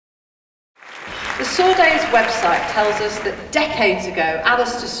The Sawday's website tells us that decades ago,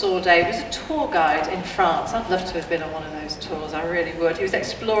 Alastair Sawday was a tour guide in France. I'd love to have been on one of those tours, I really would. He was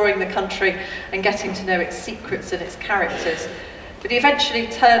exploring the country and getting to know its secrets and its characters. But he eventually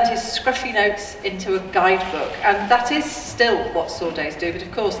turned his scruffy notes into a guidebook, and that is still what Sawdays do, but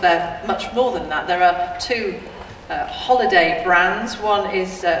of course they're much more than that. There are two holiday brands. One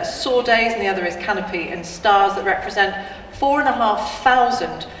is Sawdays and the other is Canopy and Stars, that represent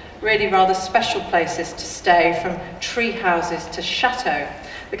 4,500 really rather special places to stay, from tree houses to chateaux.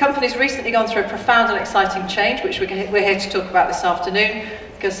 The company's recently gone through a profound and exciting change, which we're here to talk about this afternoon,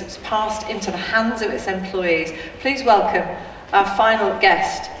 because it's passed into the hands of its employees. Please welcome our final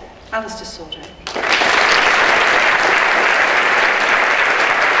guest, Alastair Sawday.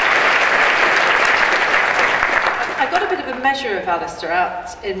 I got a bit of a measure of Alastair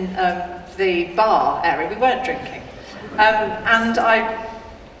out in the bar area. We weren't drinking. And I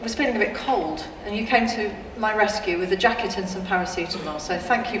was feeling a bit cold, and you came to my rescue with a jacket and some paracetamol, so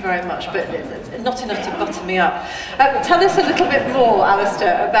thank you very much, but it's not enough to butter me up. Tell us a little bit more,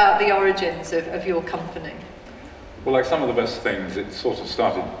 Alastair, about the origins of your company. Well, like some of the best things, it sort of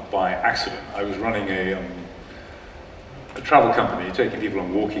started by accident. I was running a travel company, taking people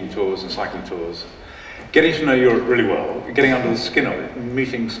on walking tours and cycling tours, getting to know Europe really well, getting under the skin of it, and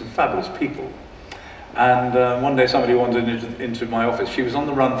meeting some fabulous people. And one day somebody wandered into my office. She was on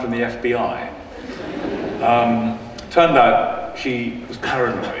the run from the FBI. Turned out she was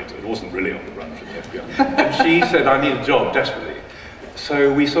paranoid. It wasn't really on the run from the FBI. And she said, I need a job desperately.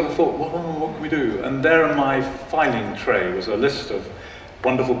 So we sort of thought, well, what can we do? And there on my filing tray was a list of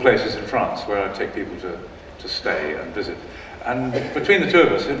wonderful places in France where I'd take people to stay and visit. And between the two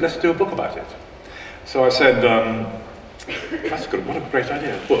of us, let's do a book about it. So I said, that's good, what a great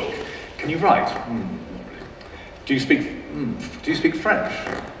idea, a book. Can you write? Not really. Do you speak French?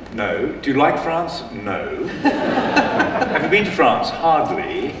 No. Do you like France? No. Have you been to France?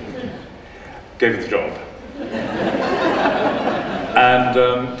 Hardly. Gave her the job. And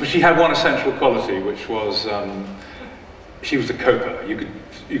but she had one essential quality, which was she was a coper. You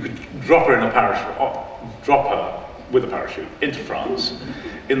could drop her in a parachute, drop her with a parachute into France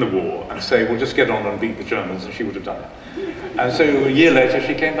in the war, and say, "We'll just get on and beat the Germans," and she would have done it. And so a year later,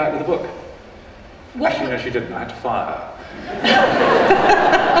 she came back with a book. Actually, no, she didn't. I had to fire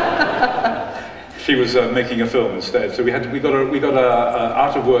her. She was making a film instead, so we got a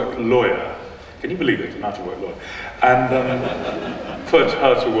out-of-work lawyer. Can you believe it? An out-of-work lawyer, and put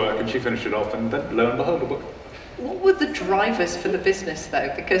her to work, and she finished it off, and then lo and behold, a book. What were the drivers for the business, though?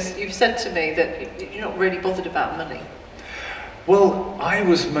 Because you've said to me that you're not really bothered about money. Well, I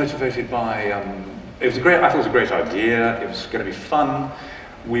was motivated by I thought it was a great idea. It was going to be fun.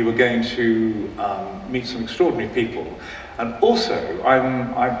 We were going to meet some extraordinary people. And also,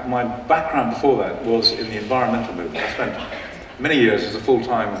 my background before that was in the environmental movement. I spent many years as a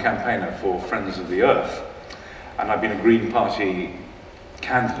full-time campaigner for Friends of the Earth. And I've been a Green Party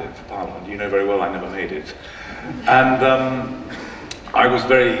candidate for Parliament. You know very well I never made it. And I was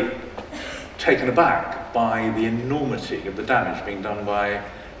very taken aback by the enormity of the damage being done by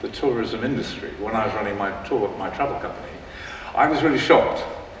the tourism industry when I was running my travel company. I was really shocked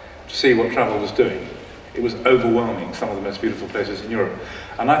to see what travel was doing. It was overwhelming some of the most beautiful places in Europe.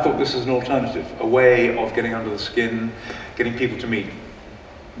 And I thought this is an alternative, a way of getting under the skin, getting people to meet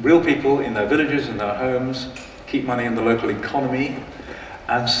real people in their villages, in their homes, keep money in the local economy,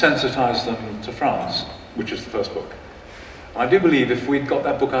 and sensitize them to France, which is the first book. And I do believe if we'd got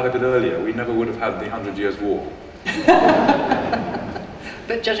that book out a bit earlier, we never would have had the 100 Years' War.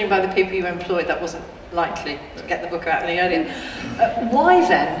 But judging by the people you employed, that wasn't likely to get the book out any earlier. Why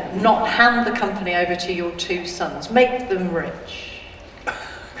then not hand the company over to your two sons? Make them rich?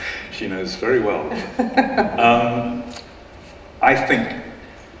 She knows very well. I think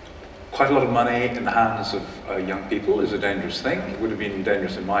quite a lot of money in the hands of young people is a dangerous thing. It would have been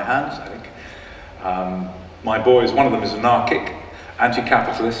dangerous in my hands, I think. My boys, one of them is anarchic,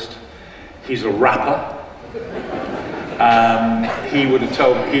 anti-capitalist. He's a rapper. He would have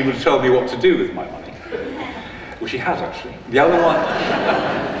told me what to do with my money, which he has actually. The other one,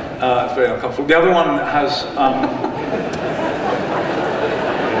 it's very uncomfortable. The other one has.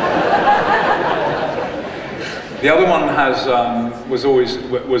 The other one was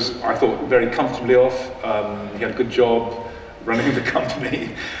I thought very comfortably off. He had a good job running the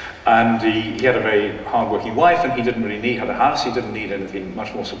company, and he had a very hard-working wife, and he didn't really had a house. He didn't need anything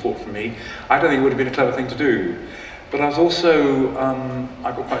much more support from me. I don't think it would have been a clever thing to do. But I was also,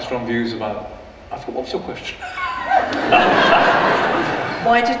 I've got quite strong views about, I thought, what was your question?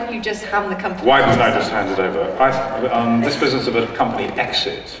 Why didn't you just hand the company? Why didn't I just hand it over? This business of a company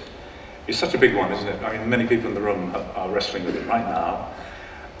exit is such a big one, isn't it? I mean, many people in the room are wrestling with it right now.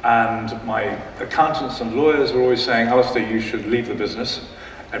 And my accountants and lawyers were always saying, Alastair, you should leave the business.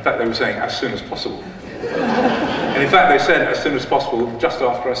 In fact, they were saying, as soon as possible. And in fact, they said, as soon as possible, just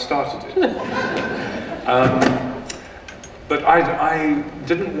after I started it. But I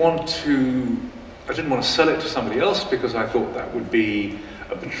didn't want to sell it to somebody else because I thought that would be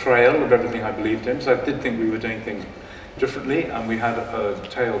a betrayal of everything I believed in. So I did think we were doing things differently, and we had a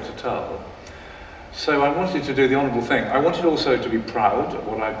tale to tell. So I wanted to do the honourable thing. I wanted also to be proud of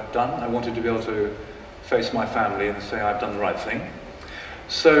what I'd done. I wanted to be able to face my family and say I've done the right thing.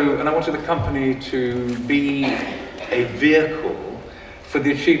 So, and I wanted the company to be a vehicle for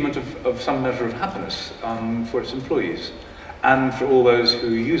the achievement of some measure of happiness for its employees and for all those who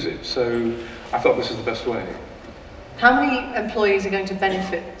use it. So I thought this is the best way. How many employees are going to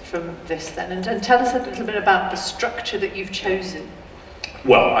benefit from this then? And tell us a little bit about the structure that you've chosen.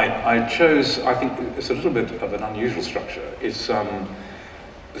 Well, I chose, I think it's a little bit of an unusual structure. It's an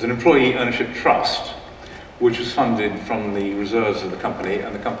employee ownership trust, which was funded from the reserves of the company,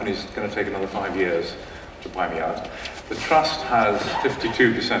 and the company's going to take another 5 years to buy me out. The trust has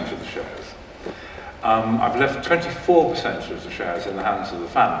 52% of the shares. I've left 24% of the shares in the hands of the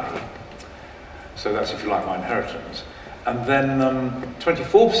family, so that's, if you like, my inheritance. And then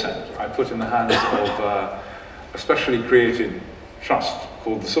 24% I put in the hands of a specially created trust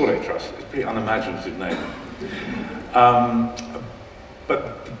called the Sawday Trust. It's a pretty unimaginative name.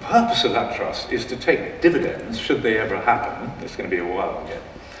 But the purpose of that trust is to take dividends, should they ever happen, it's going to be a while yet,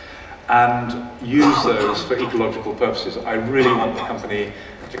 and use those for ecological purposes. I really want the company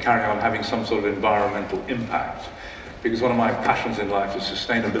to carry on having some sort of environmental impact, because one of my passions in life is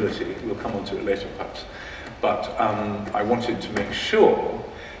sustainability. We'll come on to it later, perhaps. But I wanted to make sure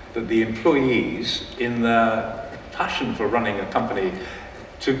that the employees, in their passion for running a company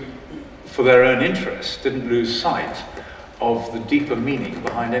for their own interests, didn't lose sight of the deeper meaning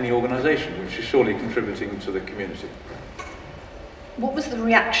behind any organisation, which is surely contributing to the community. What was the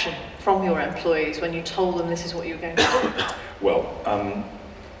reaction from your employees when you told them this is what you were going to do? Well,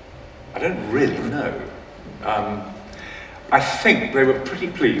 I don't really know. I think they were pretty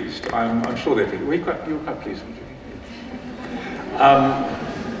pleased. I'm sure they were. You were quite pleased, weren't you?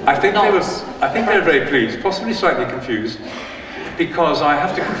 I think they were very pleased, possibly slightly confused, because I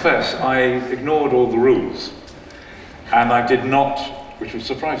have to confess I ignored all the rules, and I did not, which would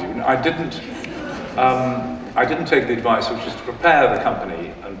surprise you, I didn't take the advice, which is to prepare the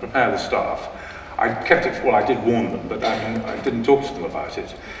company and prepare the staff. I kept it, well, I did warn them, but I didn't talk to them about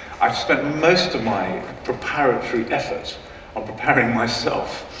it. I spent most of my preparatory effort on preparing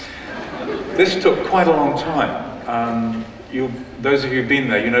myself. This took quite a long time. Those of you who've been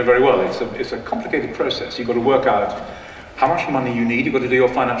there, you know very well, it's a complicated process. You've got to work out how much money you need. You've got to do your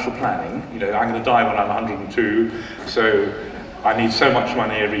financial planning. You know, I'm going to die when I'm 102, so I need so much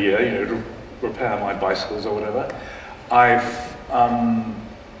money every year, you know, to repair my bicycles or whatever. I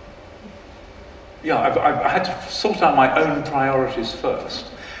had to sort out my own priorities first,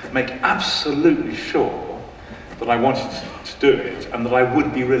 make absolutely sure that I wanted to do it and that I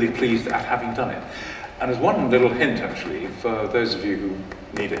would be really pleased at having done it. And as one little hint, actually, for those of you who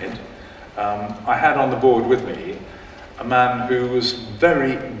need a hint, I had on the board with me a man who was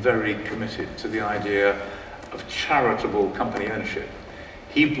very, very committed to the idea of charitable company ownership.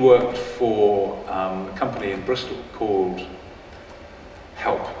 He'd worked for a company in Bristol called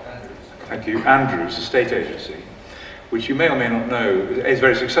Thank you, Andrews, a state agency, which you may or may not know is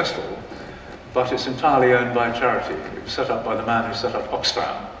very successful, but it's entirely owned by a charity. It was set up by the man who set up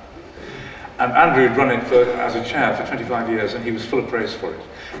Oxfam. And Andrew had run it as a chair for 25 years, and he was full of praise for it.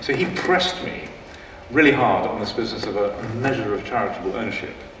 So he pressed me really hard on this business of a measure of charitable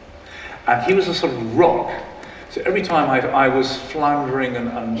ownership. And he was a sort of rock. So every time I was floundering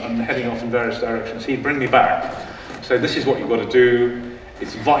and heading off in various directions, he'd bring me back, say, this is what you've got to do.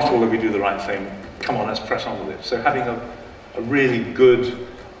 It's vital that we do the right thing. Come on, let's press on with it. So having a really good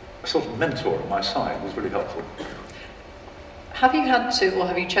sort of mentor at my side was really helpful. Have you had to, or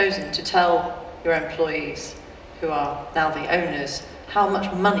have you chosen to tell your employees, who are now the owners, how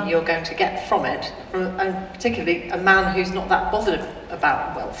much money you're going to get from it, and particularly a man who's not that bothered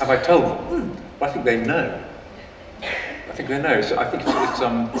about wealth? Have I told them? Well, I think they know. I think they know. So I think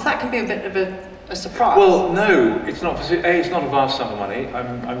it's that can be a bit of a surprise. Well, no, it's not. It's not a vast sum of money.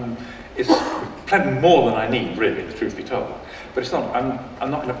 It's plenty more than I need, really, the truth be told. But it's not. I'm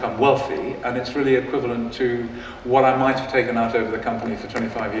not going to become wealthy, and it's really equivalent to what I might have taken out over the company for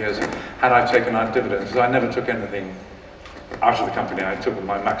 25 years had I taken out dividends. Because I never took anything out of the company. I took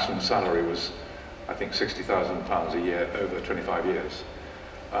my maximum salary was, I think, £60,000 a year over 25 years.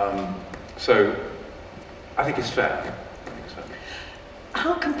 So I think it's fair.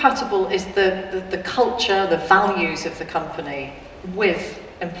 How compatible is the culture, the values of the company with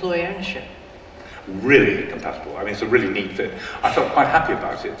employee ownership? Really compatible. I mean, it's a really neat fit. I felt quite happy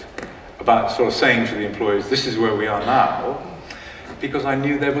about it, about sort of saying to the employees, this is where we are now, because I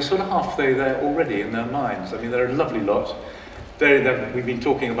knew they were sort of halfway there already in their minds. I mean, they're a lovely lot. We've been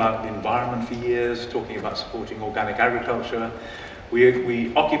talking about the environment for years, talking about supporting organic agriculture.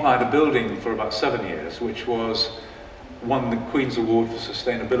 We occupied a building for about 7 years, which won the Queen's Award for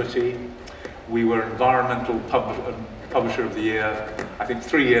Sustainability. We were Environmental Publisher of the Year, I think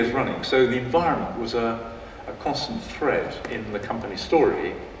 3 years running. So the environment was a constant thread in the company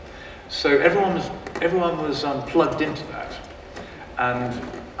story. So everyone was plugged into that. And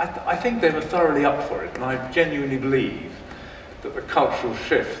I think they were thoroughly up for it. And I genuinely believe that the cultural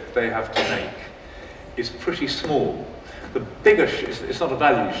shift they have to make is pretty small. The bigger shift, it's not a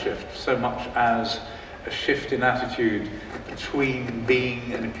value shift so much as a shift in attitude between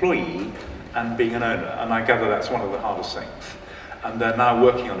being an employee and being an owner. And I gather that's one of the hardest things. And they're now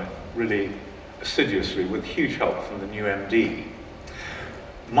working on it really assiduously with huge help from the new MD.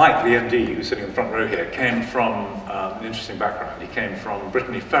 Mike, the MD, who's sitting in the front row here, came from an interesting background. He came from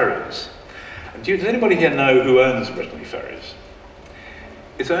Brittany Ferries. And does anybody here know who owns Brittany Ferries?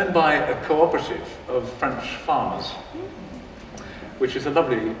 It's owned by a cooperative of French farmers, which is a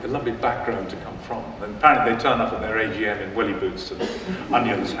lovely background to come from. And apparently they turn up at their AGM in welly boots and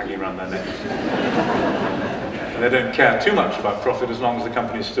onions hanging around their necks. And they don't care too much about profit as long as the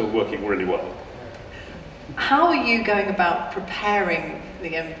company is still working really well. How are you going about preparing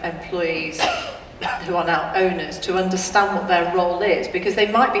the employees who are now owners to understand what their role is? Because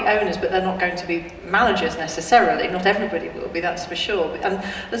they might be owners, but they're not going to be managers necessarily. Not everybody will be, that's for sure. And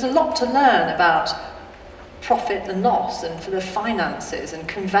there's a lot to learn about profit and loss and for the finances and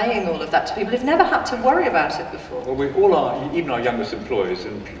conveying all of that to people who've never had to worry about it before. Well, we all are, even our youngest employees,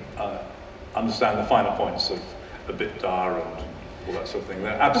 understand the finer points of EBITDA and all that sort of thing.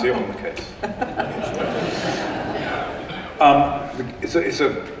 They're absolutely on the case. It's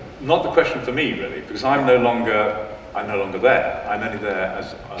not the question for me, really, because I'm no longer there. I'm only there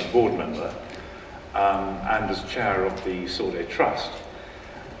as a board member and as chair of the Sawday Trust,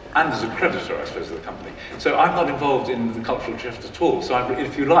 and as a creditor, I suppose, of the company. So I'm not involved in the cultural shift at all. So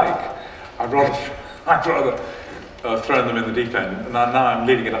if you like, I'd rather throw them in the deep end, and now I'm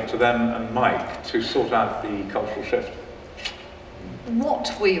leaving it up to them and Mike to sort out the cultural shift.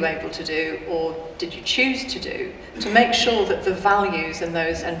 What were you able to do, or did you choose to do, to make sure that the values and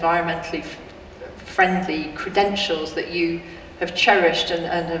those environmentally friendly credentials that you have cherished and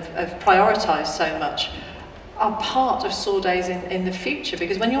have prioritised so much are part of Sawdays in the future?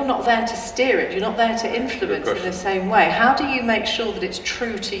 Because when you're not there to steer it, you're not there to influence in the same way. How do you make sure that it's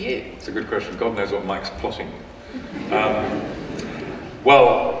true to you? It's a good question. God knows what Mike's plotting.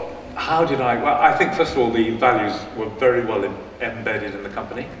 Well, how did I? Well, I think first of all the values were very well embedded in the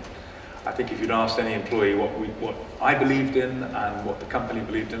company. I think if you'd asked any employee what I believed in and what the company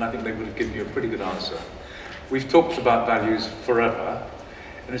believed in, I think they would have given you a pretty good answer. We've talked about values forever,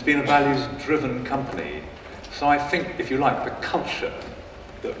 and it's been a values-driven company. So I think, if you like, the culture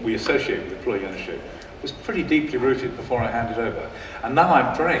that we associate with employee ownership was pretty deeply rooted before I handed over. And now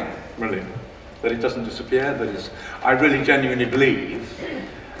I'm praying, really, that it doesn't disappear, I really genuinely believe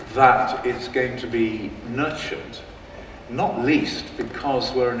that it's going to be nurtured, not least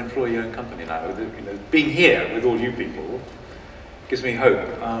because we're an employee-owned company now. Being here with all you people gives me hope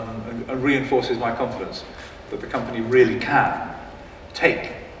and reinforces my confidence that the company really can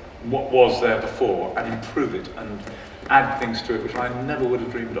take what was there before and improve it and add things to it which I never would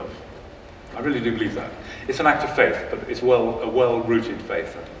have dreamed of. I really do believe that. It's an act of faith, but it's a well-rooted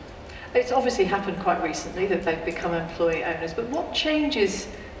faith. It's obviously happened quite recently that they've become employee owners, but what changes,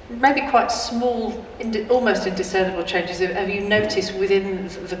 maybe quite small, almost indiscernible changes, have you noticed within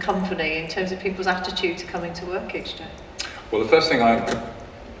the company in terms of people's attitude to coming to work each day? Well, the first thing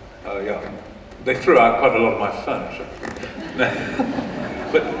they threw out quite a lot of my furniture.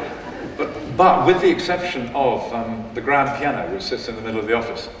 But with the exception of the grand piano, which sits in the middle of the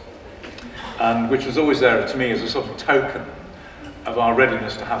office, and which was always there to me as a sort of token of our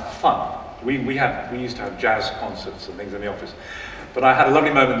readiness to have fun. We used to have jazz concerts and things in the office. But I had a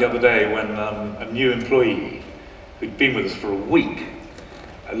lovely moment the other day when a new employee who'd been with us for a week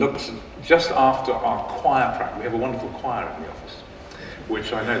looked just after our choir practice. We have a wonderful choir in the office,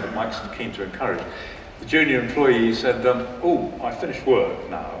 which I know that Mike's keen to encourage. The junior employee said, oh, I finished work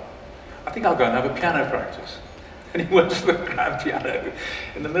now. I think I'll go and have a piano practice. And he went to the grand piano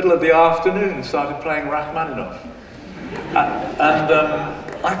in the middle of the afternoon and started playing Rachmaninoff.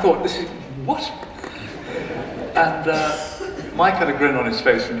 I thought, this is, what? And Mike had a grin on his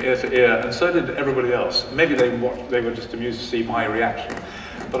face from ear to ear, and so did everybody else. Maybe they were just amused to see my reaction.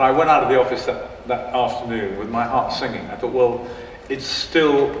 But I went out of the office that afternoon with my heart singing. I thought, well, it's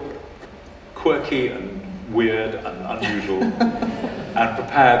still quirky and weird and unusual and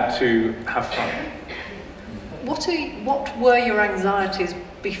prepared to have fun. What were your anxieties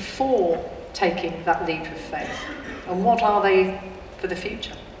before taking that leap of faith? And what are they for the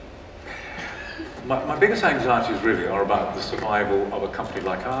future? My biggest anxieties really are about the survival of a company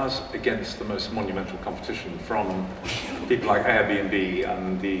like ours against the most monumental competition from people like Airbnb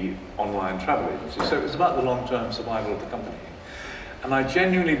and the online travel agencies. So it's about the long-term survival of the company. And I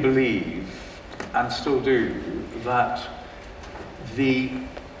genuinely believe, and still do, that the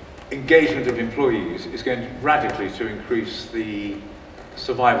engagement of employees is going to radically to increase the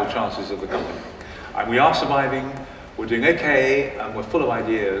survival chances of the company. And we are surviving, we're doing okay, and we're full of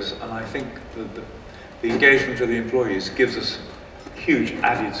ideas, and I think that the engagement of the employees gives us huge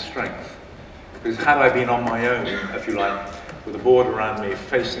added strength. Because had I been on my own, if you like, with a board around me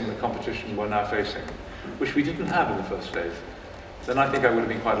facing the competition we're now facing, which we didn't have in the first phase, then I think I would have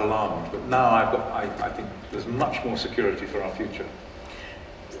been quite alarmed. But now I think there's much more security for our future.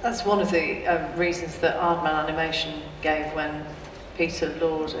 That's one of the reasons that Aardman Animation gave when Peter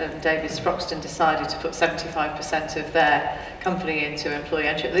Lord and David Sproxton decided to put 75% of their company into employee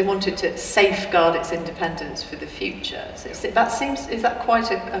ownership. They wanted to safeguard its independence for the future. So is that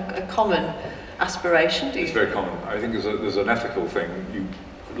quite a common aspiration? It's very common. I think there's an ethical thing.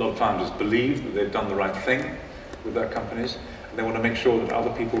 A lot of founders believe that they've done the right thing with their companies, and they want to make sure that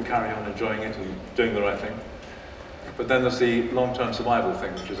other people carry on enjoying it and doing the right thing. But then there's the long-term survival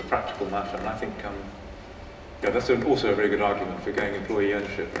thing, which is a practical matter, and I think that's also a very good argument for going employee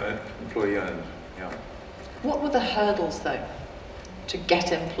ownership, employee-owned. Yeah. What were the hurdles, though, to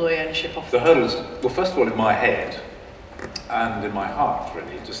get employee ownership off? The hurdles, well, first of all, in my head and in my heart,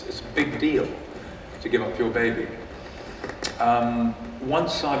 really, it's a big deal to give up your baby.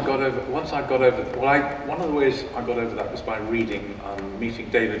 Once I got over, one of the ways I got over that was by meeting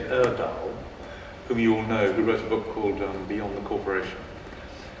David Erdahl, whom you all know, who wrote a book called Beyond the Corporation,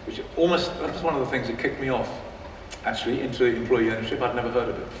 which that was one of the things that kicked me off, actually, into employee ownership. I'd never heard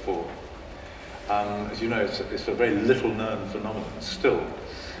of it before. As you know, it's a very little known phenomenon still.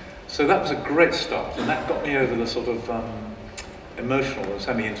 So that was a great start, and that got me over the sort of emotional and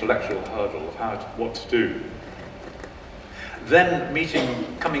semi-intellectual hurdle of what to do. Then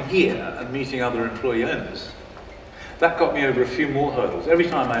coming here and meeting other employee owners, that got me over a few more hurdles. Every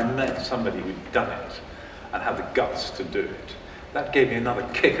time I met somebody who'd done it and had the guts to do it, that gave me another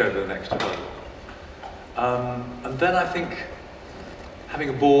kick over the next hurdle. And then I think having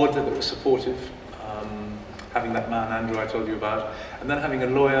a board that was supportive, having that man Andrew I told you about, and then having a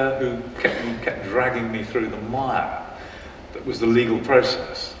lawyer who kept dragging me through the mire that was the legal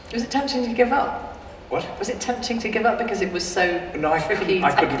process. Was it tempting to give up? What? Was it tempting to give up because it was so tricky?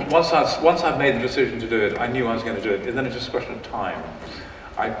 I couldn't. Once I'd made the decision to do it, I knew I was going to do it, and then it's just a question of time.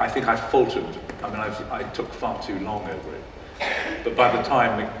 I think I faltered. I mean, I took far too long over it. But by the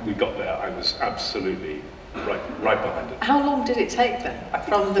time we got there, I was absolutely right behind it. How long did it take then? I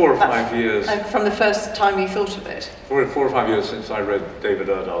think 4 or 5 years. From the first time you thought of it? 4 or 5 years since I read David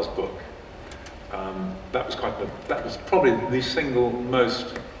Erdahl's book. That was probably the single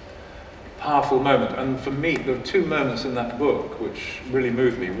most powerful moment. And for me, there were 2 moments in that book which really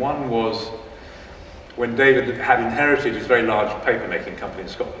moved me. One was when David had inherited his very large paper-making company in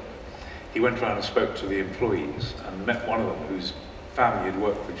Scotland. He went around and spoke to the employees and met one of them whose family had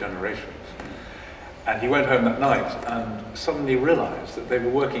worked for generations. And he went home that night and suddenly realized that they were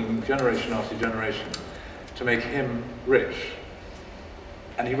working generation after generation to make him rich.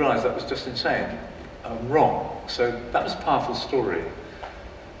 And he realized that was just insane, wrong. So that was a powerful story.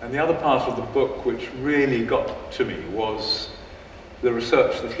 And the other part of the book which really got to me was the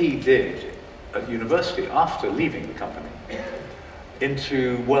research that he did at university after leaving the company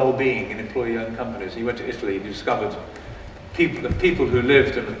into well-being in employee-owned companies. He went to Italy and discovered the people who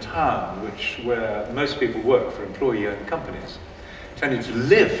lived in a town where most people work for employee-owned companies tended to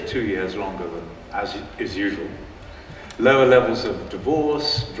live 2 years longer than as is usual. Lower levels of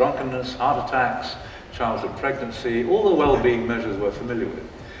divorce, drunkenness, heart attacks, childhood pregnancy, all the well-being measures we're familiar with.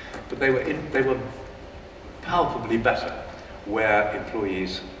 But they were palpably better where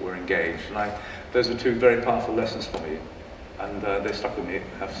employees were engaged. And those are 2 very powerful lessons for me. And they have stuck with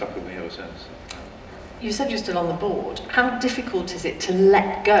me ever since. You said you're still on the board. How difficult is it to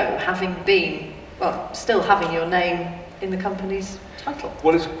let go, still having your name in the company's title?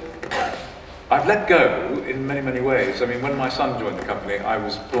 Well, I've let go in many, many ways. I mean, when my son joined the company, I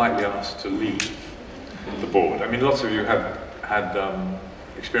was politely asked to leave the board. I mean, lots of you have had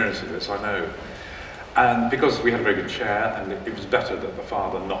experience of this, I know. And because we had a very good chair, and it was better that the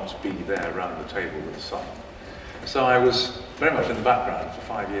father not be there around the table with the son. So I was very much in the background for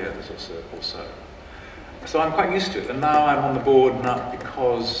 5 years or so. So I'm quite used to it. And now I'm on the board not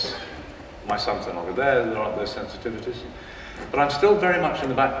because my son's no longer there aren't those sensitivities. But I'm still very much in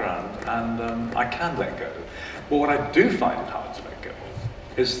the background, and I can let go. But what I do find it hard to let go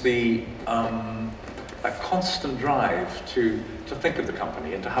of is that constant drive to think of the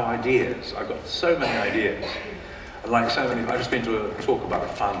company and to have ideas. I've got so many ideas. And like so many, I've just been to a talk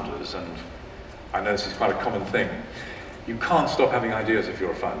about founders, and I know this is quite a common thing. You can't stop having ideas if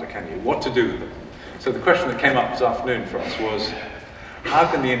you're a founder, can you? What to do with them? So the question that came up this afternoon for us was, how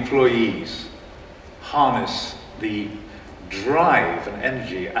can the employees harness the drive and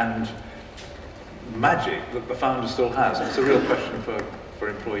energy and magic that the founder still has? And it's a real question for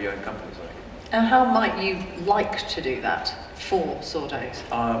employee-owned companies, I think. And how might you like to do that for Sawdays?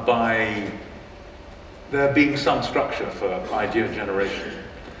 By there being some structure for idea generation,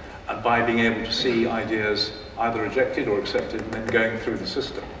 and by being able to see ideas either rejected or accepted and then going through the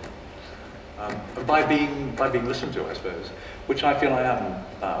system. And by being listened to, I suppose, which I feel I am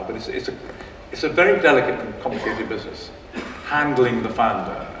now, but it's a very delicate and complicated business, handling the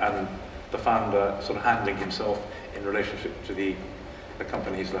founder, and the founder sort of handling himself in relationship to the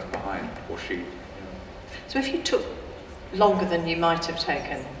company he's left behind, or she. You know. So if you took longer than you might have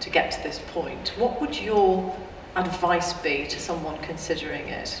taken to get to this point, what would your advice be to someone considering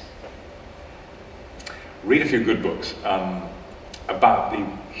it? Read a few good books about the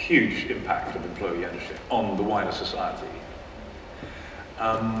huge impact of employee ownership on the wider society.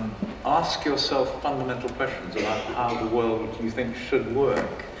 Ask yourself fundamental questions about how the world you think should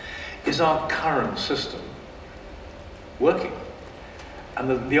work. Is our current system working?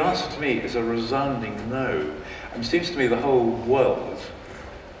 And the answer to me is a resounding no. And it seems to me the whole world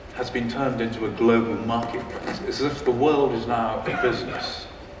has been turned into a global marketplace. It's as if the world is now a business.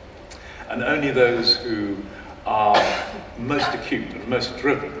 And only those who are most acute and most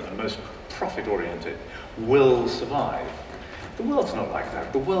driven and most profit-oriented will survive. The world's not like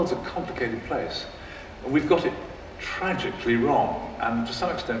that. The world's a complicated place. And we've got it tragically wrong. And to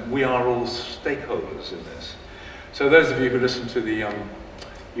some extent, we are all stakeholders in this. So those of you who listen to the,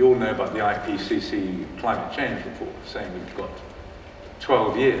 you all know about the IPCC climate change report, saying we've got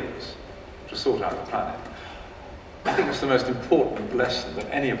 12 years to sort out the planet. I think it's the most important lesson that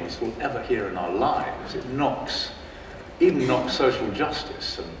any of us will ever hear in our lives. It even knocks social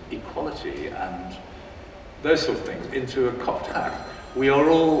justice and equality and those sort of things into a cocked hat. We are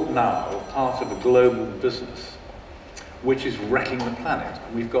all now part of a global business which is wrecking the planet,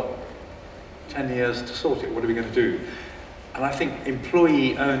 and we've got 10 years to sort it. What are we going to do? And I think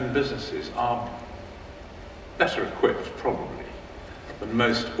employee-owned businesses are better equipped, probably, than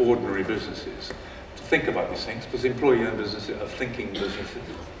most ordinary businesses to think about these things, because employee-owned businesses are thinking businesses.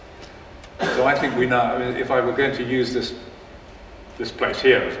 So I think we now, I mean, if I were going to use this place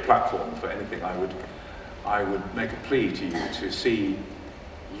here as a platform for anything, I would make a plea to you to see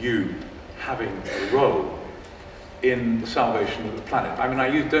you having a role in the salvation of the planet. I mean,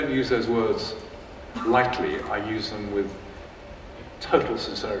 I don't use those words lightly, I use them with total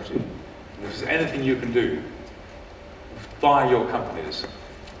sincerity. And if there's anything you can do by your companies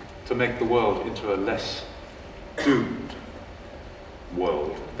to make the world into a less doomed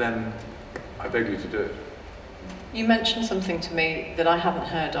world, then I beg you to do it. You mentioned something to me that I haven't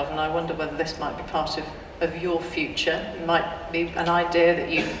heard of, and I wonder whether this might be part of your future. It might be an idea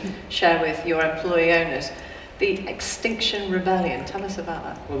that you share with your employee owners. The Extinction Rebellion. Tell us about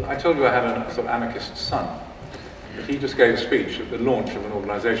that. Well, I told you I had a sort of anarchist son. He just gave a speech at the launch of an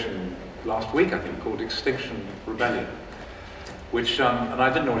organisation last week, I think, called Extinction Rebellion, which, and I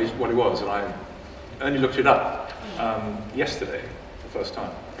didn't know what it was, and I only looked it up yesterday for the first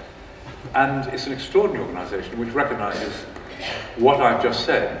time. And it's an extraordinary organisation which recognises what I've just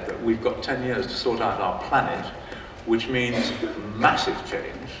said, that we've got 10 years to sort out our planet, which means massive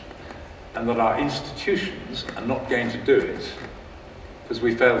change, and that our institutions are not going to do it, because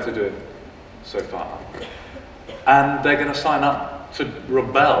we failed to do it so far. And they're going to sign up to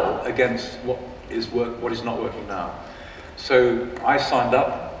rebel against what is not working now. So I signed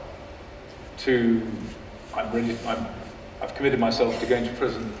up to, I've committed myself to going to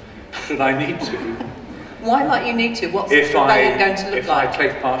prison should I need to. Why might you need to? What's the rebellion going to look if like? I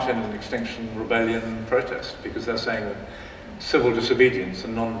take part in an Extinction Rebellion protest, because they're saying that civil disobedience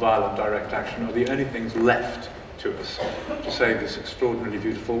and non-violent direct action are the only things left to us to save this extraordinarily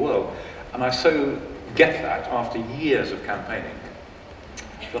beautiful world. And I so get that after years of campaigning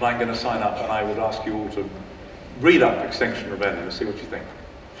that I'm going to sign up, and I would ask you all to read up Extinction Rebellion and see what you think.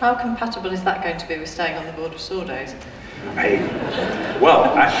 How compatible is that going to be with staying on the board of Sawdays? Hey, well,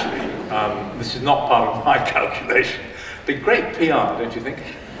 actually, this is not part of my calculation. Be great PR, don't you think?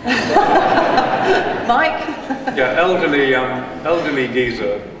 Mike? Yeah, elderly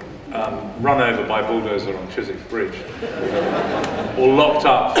geezer run over by bulldozer on Chiswick Bridge, or locked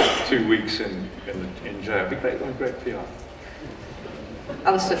up for 2 weeks in jail. Be great PR.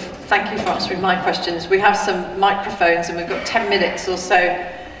 Alastair, thank you for answering my questions. We have some microphones and we've got 10 minutes or so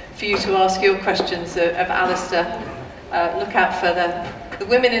for you to ask your questions of Alastair. Look out for the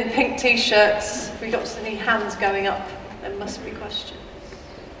women in pink t-shirts. We've got any hands going up. There must be questions.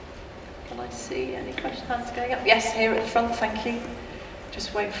 Can I see any hands going up? Yes, here at the front, thank you.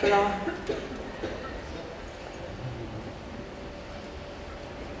 Just wait for our...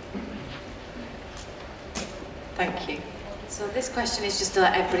 Thank you. So this question is just to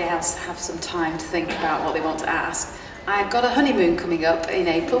let everybody else have some time to think about what they want to ask. I've got a honeymoon coming up in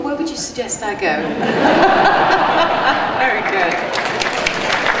April. Where would you suggest I go? Very good.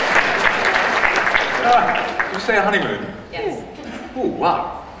 You say a honeymoon? Yes. Oh,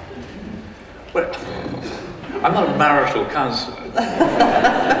 wow. Well, I'm not a marital counsellor.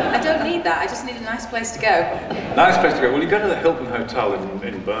 I don't need that. I just need a nice place to go. Nice place to go. Well, you go to the Hilton Hotel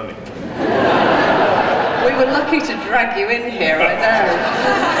in Birmingham. We were lucky to drag you in here, I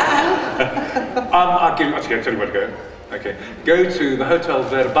know. I'll tell you where to go. Okay. Go to the Hotel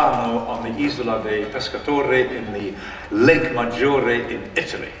Verbano on the Isola dei Pescatori in the Lake Maggiore in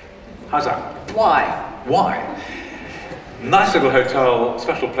Italy. How's that? Why? Why? Nice little hotel,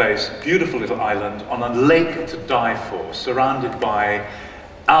 special place, beautiful little island on a lake to die for, surrounded by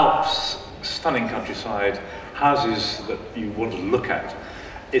Alps, stunning countryside, houses that you want to look at.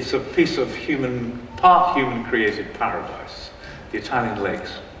 It's a piece of part human created paradise, the Italian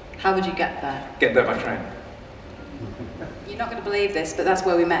lakes. How would you get there? Get there by train. You're not going to believe this, but that's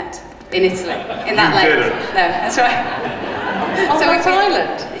where we met, in Italy, in that lake. Did it? No, that's right. On that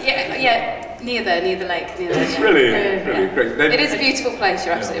island? Yeah, near the lake. It's really great. It is a beautiful place,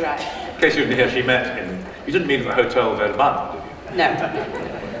 you're absolutely right. In case you didn't hear, you didn't meet at the Hotel Verbano, did you? No,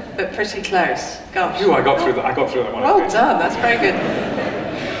 but pretty close. Gosh. Phew, I got through that one. Well done, that's very good.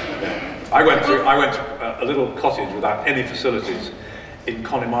 I went to a little cottage without any facilities in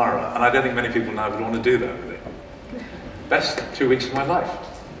Connemara, and I don't think many people now would want to do that, really. Best 2 weeks of my life.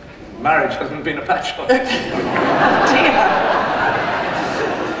 Marriage hasn't been a patch on it.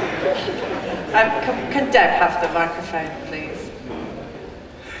 Can Deb have the microphone, please?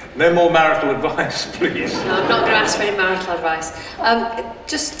 No more marital advice, please. No, I'm not going to ask for any marital advice.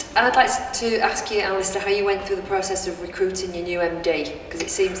 I'd like to ask you, Alastair, how you went through the process of recruiting your new MD, because it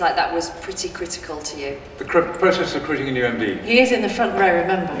seems like that was pretty critical to you. The process of recruiting a new MD. He is in the front row,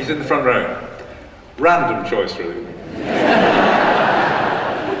 remember? He's in the front row. Random choice, really.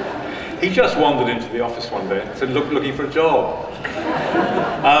 He just wandered into the office one day and said, looking for a job.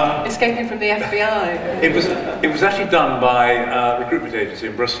 Escaping from the FBI. It was actually done by a recruitment agency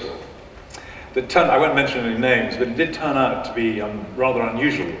in Bristol. I won't mention any names, but it did turn out to be a rather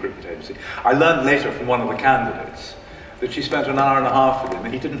unusual recruitment agency. I learned later from one of the candidates that she spent an hour and a half with him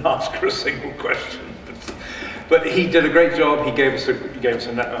and he didn't ask her a single question. But he did a great job. He gave us a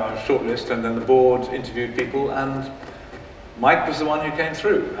short list, and then the board interviewed people, and Mike was the one who came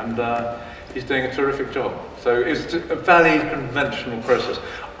through, and he's doing a terrific job. So it's a valid, conventional process.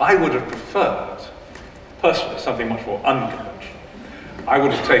 I would have preferred, personally, something much more unconventional. I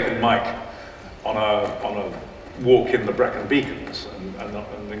would have taken Mike on a walk in the Brecon Beacons and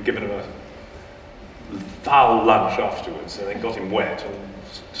then given him a foul lunch afterwards, and then got him wet and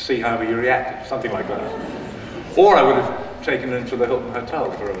see how he reacted, something like that. Or I would have taken him to the Hilton Hotel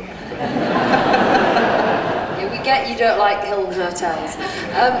for a... We get you don't like Hilton hotels.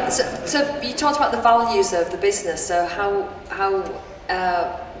 So you talked about the values of the business. So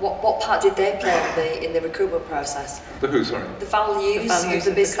what part did they play in the recruitment process? The who, sorry? The values of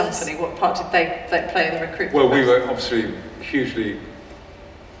the business. The company. What part did they play in the recruitment Well, we process? were obviously hugely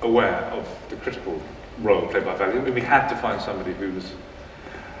aware of the critical role played by value. We had to find somebody who was,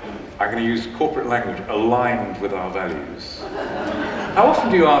 I'm going to use corporate language, aligned with our values. How often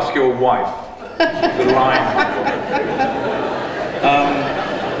do you ask your wife to align with your values?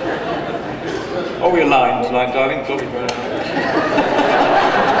 Are we aligned tonight, darling?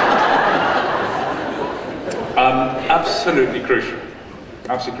 Absolutely crucial.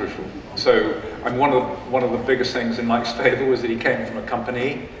 Absolutely crucial. So, one of the biggest things in Mike's favour was that he came from a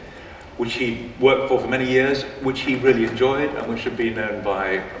company which he worked for many years, which he really enjoyed, and which had been owned by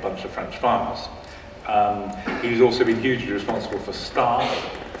a bunch of French farmers. He's also been hugely responsible for staff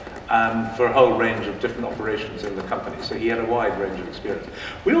and for a whole range of different operations in the company, so he had a wide range of experience.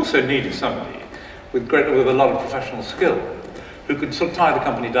 We also needed somebody with a lot of professional skill who could sort of tie the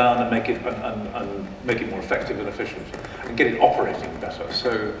company down and make it more effective and efficient and get it operating better.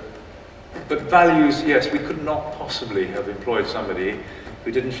 So, but values, yes, we could not possibly have employed somebody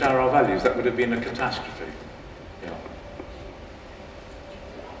who didn't share our values. That would have been a catastrophe. Yeah.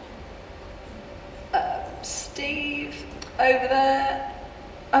 Steve, over there.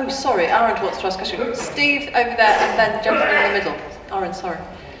 Oh, sorry, Aaron wants to ask a question. Steve, over there, and then gentleman in the middle. Aaron, sorry.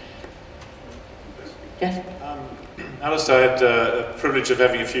 Yes? Alastair, I had the privilege of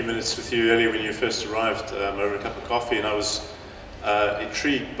having a few minutes with you earlier when you first arrived over a cup of coffee, and I was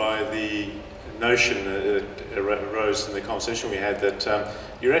intrigued by the notion that arose in the conversation we had that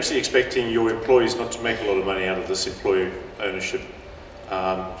you're actually expecting your employees not to make a lot of money out of this employee ownership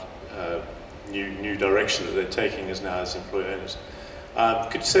new direction that they're taking as employee owners.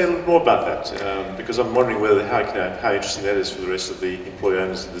 Could you say a little more about that? Because I'm wondering how interesting that is for the rest of the employee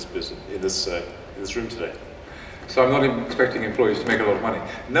owners in this business, in this room today. So I'm not expecting employees to make a lot of money.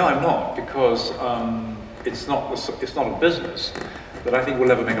 No, I'm not, because it's not a business that I think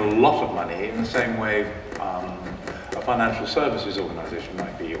will ever make a lot of money in the same way a financial services organisation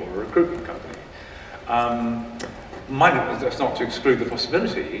might be, or a recruitment company. That's not to exclude the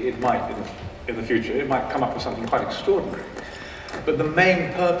possibility. It might, in the future, it might come up with something quite extraordinary. But the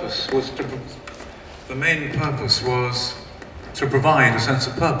main purpose was to provide a sense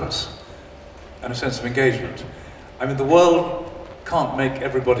of purpose and a sense of engagement. I mean, the world can't make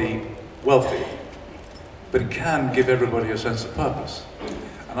everybody wealthy, but it can give everybody a sense of purpose.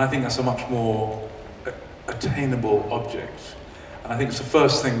 And I think that's a much more attainable object. And I think it's the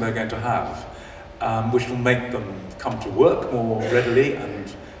first thing they're going to have, which will make them come to work more readily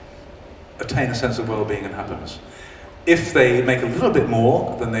and attain a sense of well-being and happiness. If they make a little bit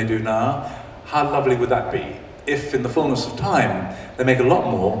more than they do now, how lovely would that be? If in the fullness of time they make a lot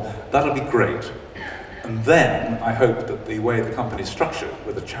more, that'll be great. And then I hope that the way the company is structured,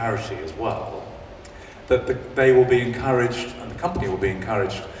 with a charity as well, that they will be encouraged, and the company will be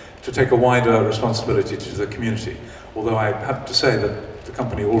encouraged, to take a wider responsibility to the community. Although I have to say that the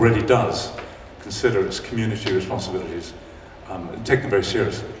company already does consider its community responsibilities and take them very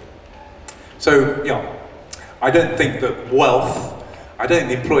seriously. So, yeah, I don't think that I don't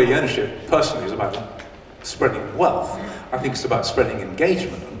think employee ownership personally is about spreading wealth. I think it's about spreading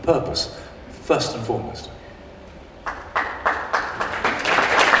engagement and purpose, first and foremost.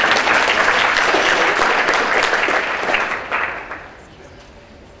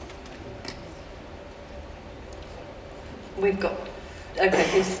 We've got, okay,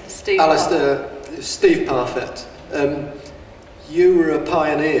 here's Steve. Alastair, Steve Parfett. You were a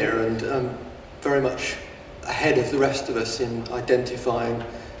pioneer and very much ahead of the rest of us in identifying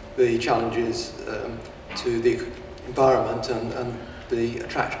the challenges to the environment and the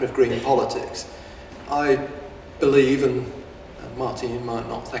attraction of green politics. I believe, and Martin, you might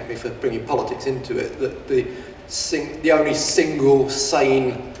not thank me for bringing politics into it, that the only single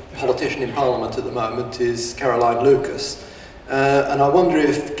sane politician in Parliament at the moment is Caroline Lucas. And I wonder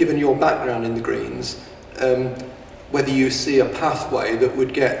if, given your background in the Greens, whether you see a pathway that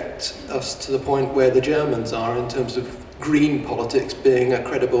would get us to the point where the Germans are in terms of green politics being a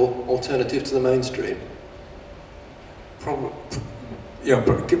credible alternative to the mainstream. Probably, yeah,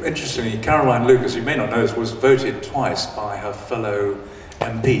 but interestingly, Caroline Lucas, you may not know this, was voted twice by her fellow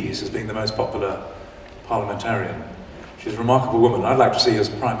MPs as being the most popular parliamentarian. She's a remarkable woman. I'd like to see her as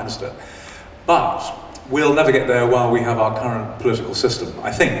Prime Minister. But we'll never get there while we have our current political system,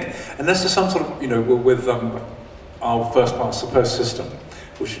 I think. Unless there's some sort of, with our first past the post system,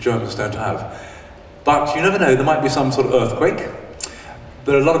 which the Germans don't have. But you never know, there might be some sort of earthquake.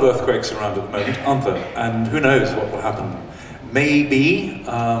 There are a lot of earthquakes around at the moment, aren't there? And who knows what will happen. Maybe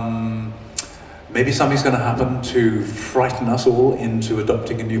something's going to happen to frighten us all into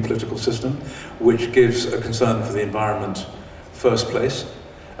adopting a new political system, which gives a concern for the environment first place.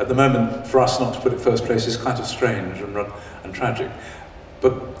 At the moment, for us not to put it first place is kind of strange and tragic.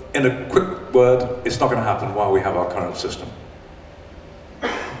 But in a quick word, it's not going to happen while we have our current system.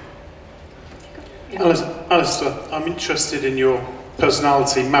 Alastair, I'm interested in your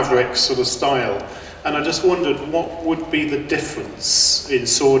personality, maverick sort of style, and I just wondered what would be the difference in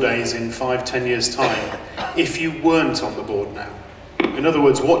Sawdays in 5-10 years' time if you weren't on the board now? In other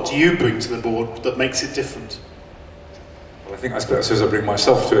words, what do you bring to the board that makes it different? Well, I think I suppose I bring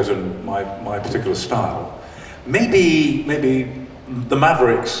myself to it and my particular style. Maybe the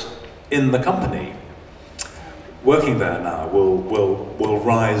Mavericks in the company working there now will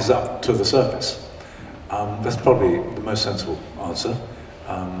rise up to the surface. That's probably the most sensible answer.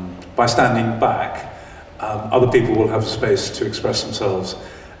 By standing back, other people will have space to express themselves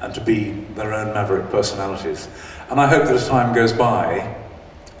and to be their own maverick personalities. And I hope that as time goes by,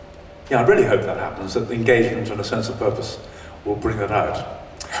 yeah, I really hope that happens, that the engagement and a sense of purpose will bring that out.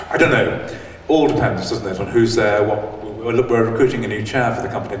 I don't know, all depends, doesn't it, on who's there, we're recruiting a new chair for the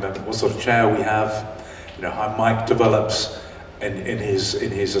company, what sort of chair we have, you know, how Mike develops in his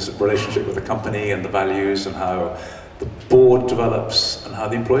relationship with the company and the values, and how the board develops and how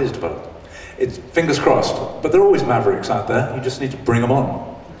the employees develop. It's fingers crossed, but there are always mavericks out there, you just need to bring them on.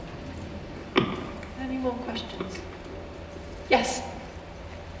 Any more questions? Yes?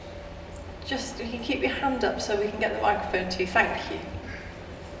 Just, if you keep your hand up so we can get the microphone to you. Thank you.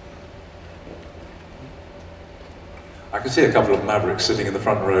 I can see a couple of mavericks sitting in the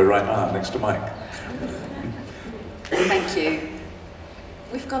front row right now next to Mike. Thank you.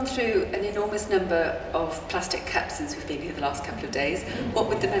 We've gone through an enormous number of plastic cups since we've been here the last couple of days. What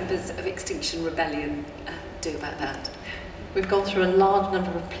would the members of Extinction Rebellion do about that? We've gone through a large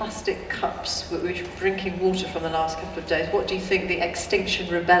number of plastic cups, which we're drinking water from the last couple of days. What do you think the Extinction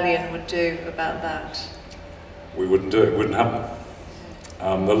Rebellion would do about that? We wouldn't do it, it wouldn't happen.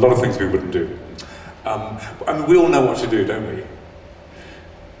 A lot of things we wouldn't do. I mean, we all know what to do, don't we?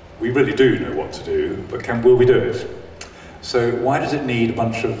 We really do know what to do, but will we do it? So why does it need a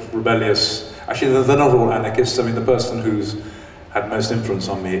bunch of rebellious... Actually, they're not all anarchists. I mean, the person who's had most influence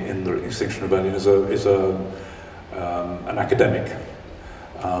on me in the Extinction Rebellion is an academic,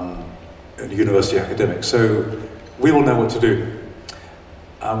 a university academic. So we all know what to do.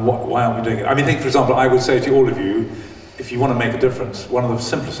 Why aren't we doing it? I mean, think, for example, I would say to all of you, if you want to make a difference, one of the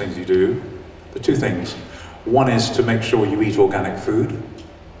simplest things you do, the two things. One is to make sure you eat organic food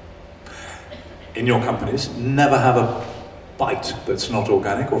in your companies. Never have a bite that's not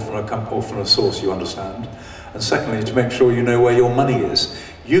organic or from a source you understand. And secondly, to make sure you know where your money is.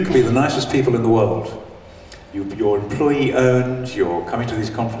 You can be the nicest people in the world. You're employee-owned, you're coming to these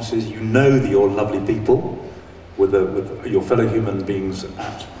conferences, you know that you're lovely people with your fellow human beings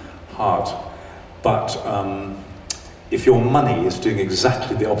at heart. But if your money is doing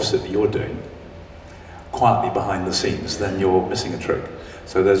exactly the opposite that you're doing, quietly behind the scenes, then you're missing a trick.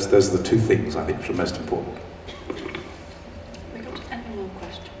 So there's the two things I think which are most important. Have we got any more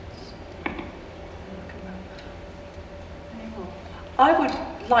questions? Any more? I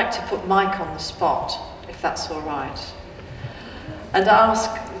would like to put Mike on the spot, if that's all right, and ask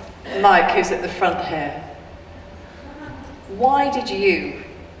Mike, who's at the front here, why did you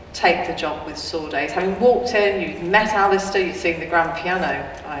take the job with Sawdays? Having walked in, you'd met Alastair, you'd seen the grand piano,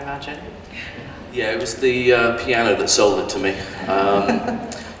 I imagine. Yeah, it was the piano that sold it to me.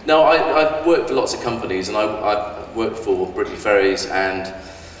 No, I've worked for lots of companies, and I worked for British Ferries, and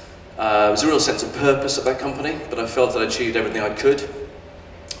it was a real sense of purpose at that company, but I felt that I achieved everything I could.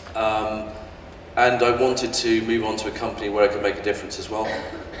 And I wanted to move on to a company where I could make a difference as well,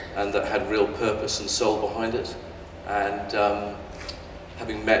 and that had real purpose and soul behind it. And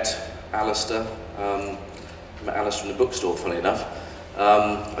having met Alastair, in the bookstore, funny enough.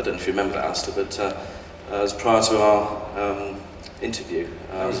 I don't know if you remember that, Alastair, but it was prior to our interview.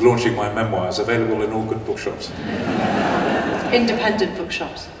 I was launching my memoirs, available in all good bookshops. Independent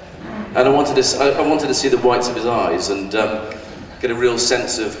bookshops. And I wanted to see the whites of his eyes and get a real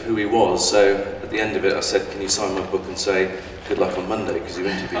sense of who he was. So at the end of it, I said, "Can you sign my book and say good luck on Monday because you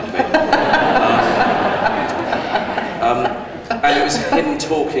interviewed me?" And it was him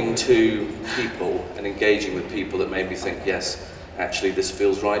talking to people and engaging with people that made me think, yes, actually this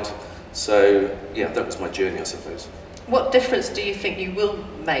feels right. So yeah, that was my journey, I suppose. What difference do you think you will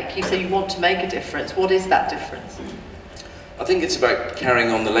make? You say you want to make a difference. What is that difference? I think it's about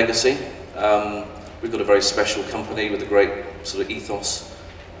carrying on the legacy. We've got a very special company with a great sort of ethos.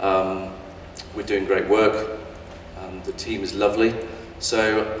 We're doing great work. The team is lovely.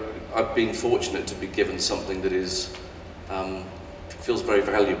 So I've been fortunate to be given something that is feels very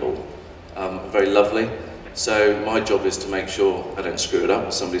valuable, very lovely. So my job is to make sure I don't screw it up,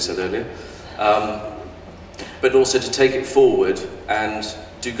 as somebody said earlier, but also to take it forward and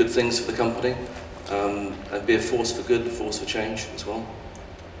do good things for the company, and be a force for good, a force for change as well.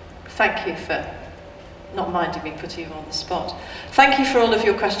 Thank you for not minding me putting you on the spot. Thank you for all of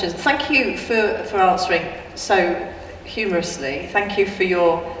your questions. Thank you for answering so humorously. Thank you for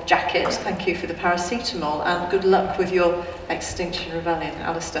your jacket. Thank you for the paracetamol, and good luck with your Extinction Rebellion.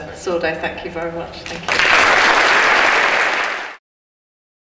 Alastair Sawday, thank you very much. Thank you.